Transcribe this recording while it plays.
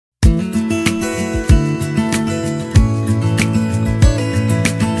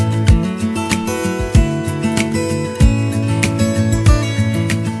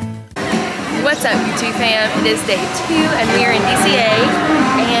Instagram. It is day 2 and we are in DCA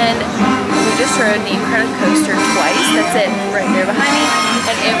and we just rode the Incredicoaster twice. That's it right there behind me,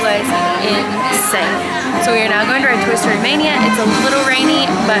 and it was insane. So we are now going to ride Toy Story Mania. It's a little rainy,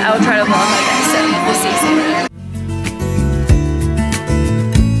 but I will try to vlog my best, so we'll see you soon.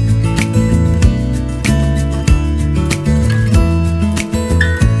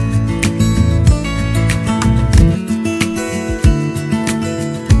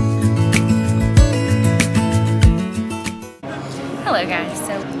 Hello guys,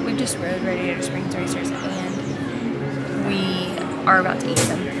 so we just rode Radiator Springs Racers and we are about to eat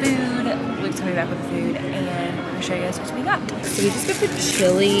some food. Luke's coming back with the food and we're going to show you guys what we got. So we just got the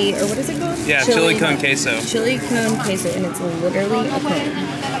chili, or what is it called? Yeah, chili con queso. Chili con queso, and it's literally a cone.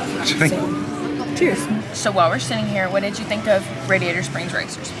 So, cheers. So while we're sitting here, what did you think of Radiator Springs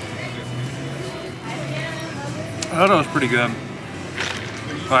Racers? I thought it was pretty good.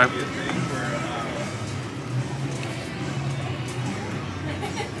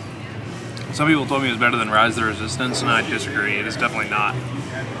 Some people told me it was better than Rise the Resistance, and I disagree. It is definitely not.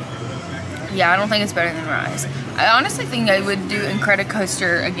 Yeah, I don't think it's better than Rise. I honestly think I would do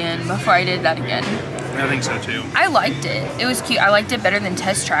Incredicoaster again before I did that again. I think so too. I liked it. It was cute. I liked it better than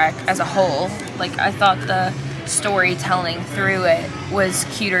Test Track as a whole. Like, I thought the storytelling through it was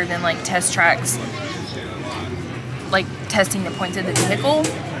cuter than like Test Track's, like testing the points of the vehicle.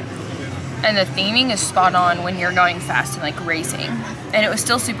 And the theming is spot on when you're going fast and like racing. And it was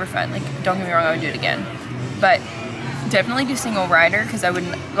still super fun. Like, don't get me wrong, I would do it again. But definitely do single rider, because I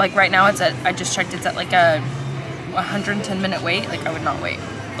wouldn't, like right now it's at, I just checked, it's at like a 110-minute wait. Like, I would not wait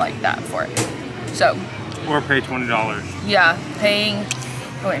like that for it. So. Or pay $20. Yeah, I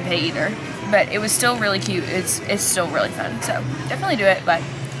wouldn't pay either. But it was still really cute. It's still really fun. So definitely do it, but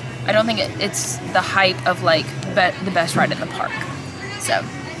I don't think it's the hype of like the best ride in the park. So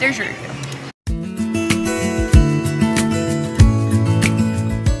there's your review.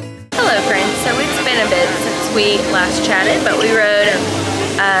 Hello friends, so it's been a bit since we last chatted, but we rode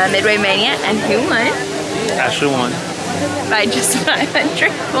Midway Mania, and who won? Ashley won. By just 500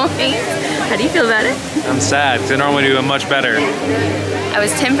 points. How do you feel about it? I'm sad, because I normally do much better. I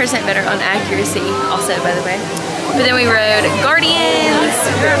was 10% better on accuracy also, by the way. But then we rode Guardians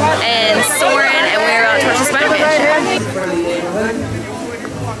and Soarin', and we were out towards the Spider-Man show.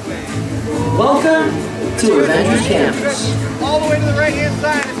 Welcome to Avengers Campus. All the way to the right-hand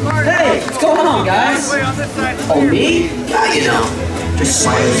side. Hey, what's going on, guys? On this side. Oh, me? Yeah, you know. Just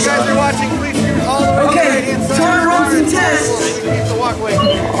slide You guys are watching, please shoot all the way to the right-hand side. Time to run some tests. Keep the walkway.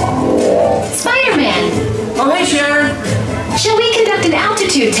 Spider-Man, Oh, hey, Sharon. shall we conduct an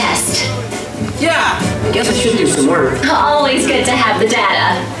altitude test? Yeah, guess I should do some work. Always good to have the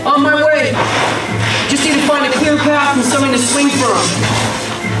data. On my way. Just need to find a clear path and something to swing from.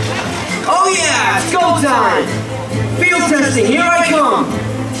 Oh, yeah, it's go time. Field testing, here I come.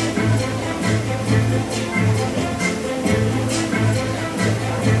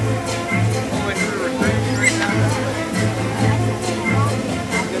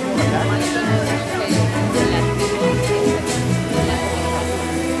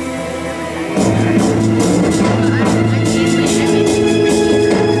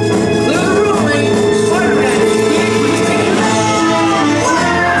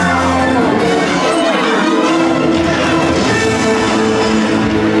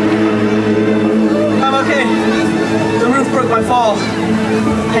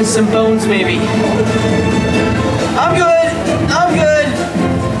 And some bones, maybe. I'm good. I'm good.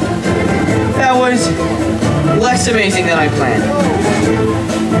 That was less amazing than I planned.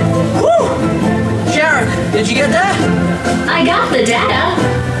 Woo! Sharon, did you get that? I got the data.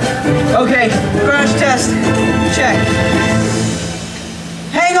 Okay, crash test. Check.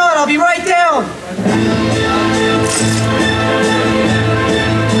 Hang on, I'll be right down.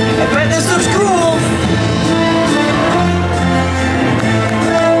 I bet this looks cool.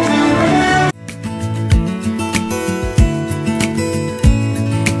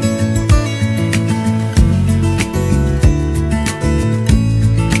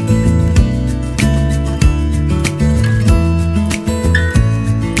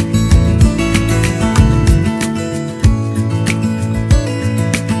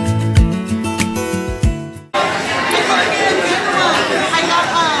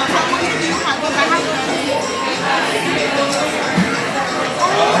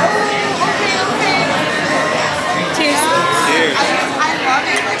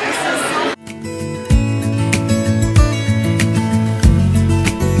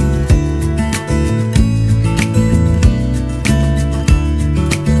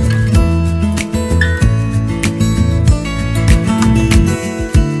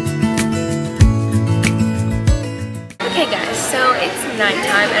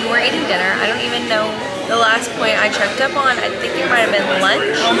 nighttime and we're eating dinner. I don't even know the last point I checked up on. I think it might have been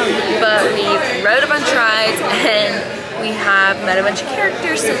lunch, but we've rode a bunch of rides and we have met a bunch of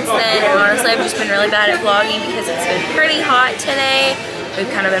characters since then. And honestly, I've just been really bad at vlogging because it's been pretty hot today. We've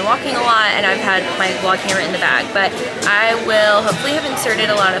kind of been walking a lot and I've had my vlog camera in the bag, but I will hopefully have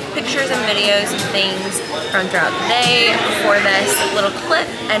inserted a lot of pictures and videos and things from throughout the day for this little clip.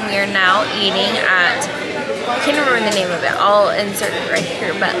 And we are now eating at, I can't remember the name of it, I'll insert it right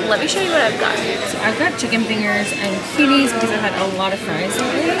here, but let me show you what I've got. So I've got chicken fingers and cuties because I've had a lot of fries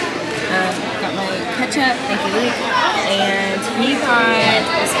lately. Got my ketchup, thank you Luke, and he got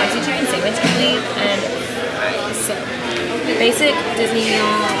a spicy chicken sandwich, I believe, and fries. So basic Disney meal,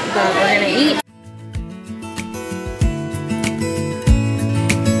 but we're gonna eat.